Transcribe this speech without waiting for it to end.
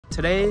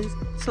Today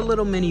it's a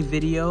little mini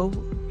video,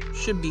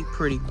 should be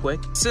pretty quick.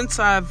 Since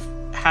I've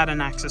had an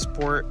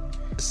Accessport,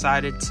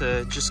 decided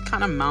to just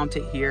kind of mount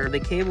it here. The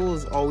cable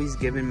is always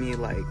giving me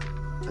like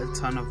a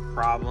ton of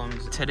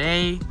problems.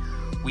 Today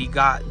we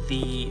got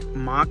the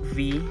Mach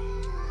V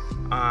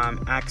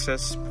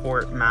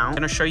Accessport mount. I'm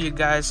gonna show you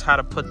guys how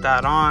to put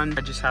that on.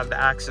 I just have the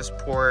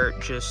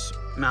Accessport just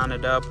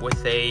mounted up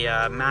with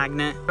a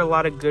magnet. A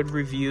lot of good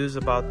reviews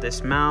about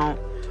this mount.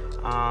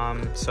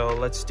 So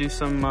let's do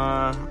some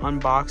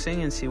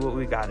unboxing and see what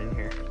we got in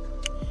here.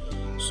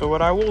 So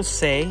what I will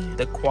say,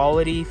 the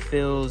quality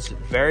feels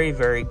very,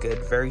 very good,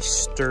 very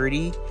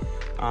sturdy.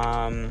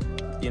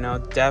 You know,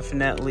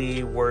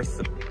 definitely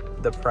worth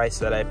the price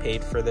that I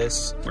paid for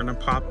this. We're gonna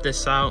pop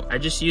this out. I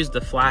just used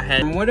the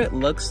flathead. And what it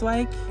looks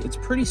like, it's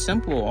pretty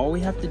simple. All we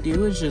have to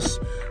do is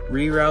just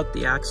reroute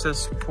the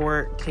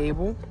Accessport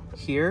cable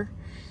here.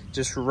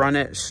 Just run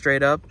it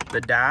straight up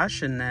the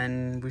dash and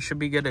then we should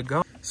be good to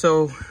go.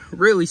 So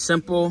really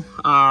simple,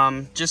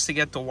 just to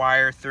get the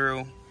wire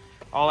through.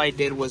 All I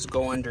did was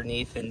go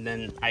underneath and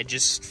then I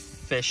just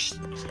fished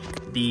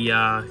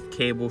the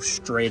cable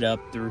straight up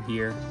through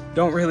here.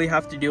 Don't really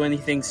have to do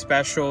anything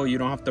special. You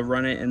don't have to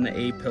run it in the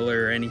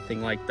A-pillar or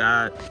anything like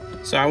that.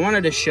 So I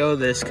wanted to show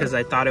this because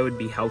I thought it would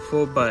be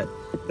helpful, but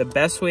the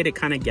best way to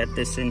kind of get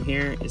this in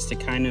here is to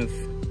kind of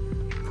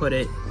put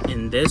it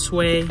in this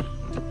way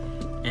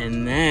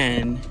and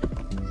then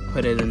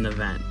put it in the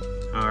vent.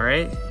 All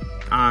right.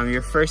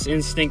 Your first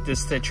instinct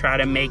is to try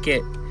to make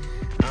it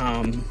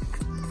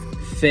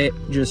fit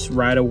just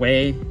right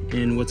away,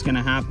 and what's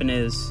gonna happen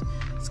is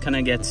it's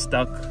gonna get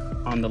stuck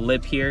on the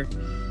lip here.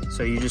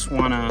 So you just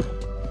wanna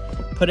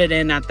put it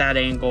in at that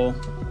angle,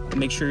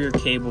 make sure your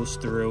cable's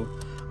through.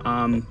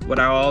 What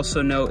I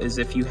also note is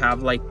if you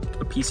have like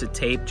a piece of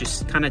tape,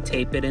 just kind of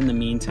tape it in the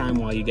meantime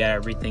while you get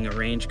everything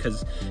arranged,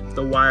 because if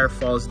the wire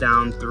falls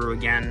down through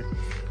again,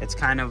 it's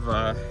kind of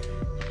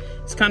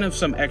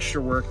some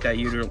extra work that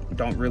you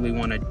don't really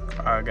want to.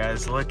 All right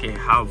guys, look at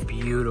how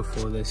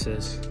beautiful this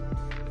is.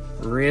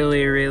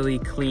 Really, really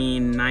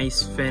clean,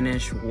 nice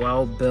finish,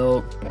 well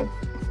built.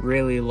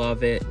 Really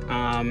love it.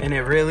 And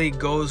it really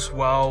goes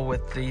well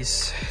with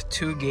these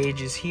 2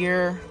 gauges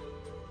here.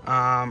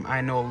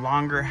 I no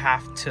longer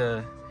have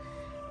to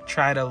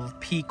try to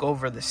peek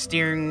over the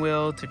steering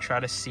wheel to try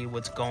to see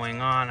what's going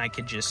on. I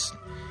could just,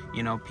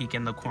 you know, peek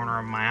in the corner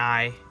of my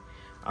eye.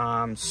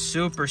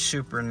 Super,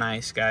 super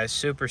nice, guys.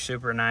 Super,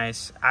 super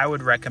nice. I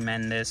would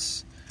recommend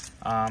this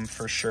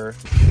for sure.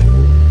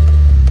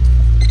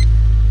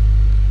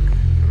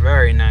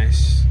 Very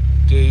nice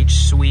gauge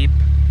sweep,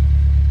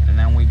 and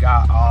then we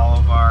got all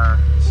of our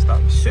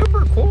stuff.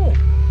 Super cool,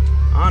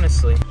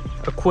 honestly.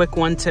 A quick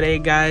one today,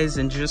 guys,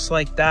 and just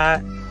like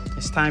that,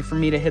 it's time for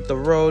me to hit the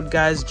road,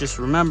 guys. Just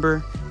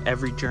remember,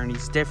 every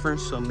journey's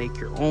different, so make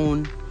your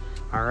own.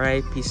 All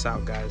right, peace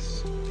out,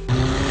 guys.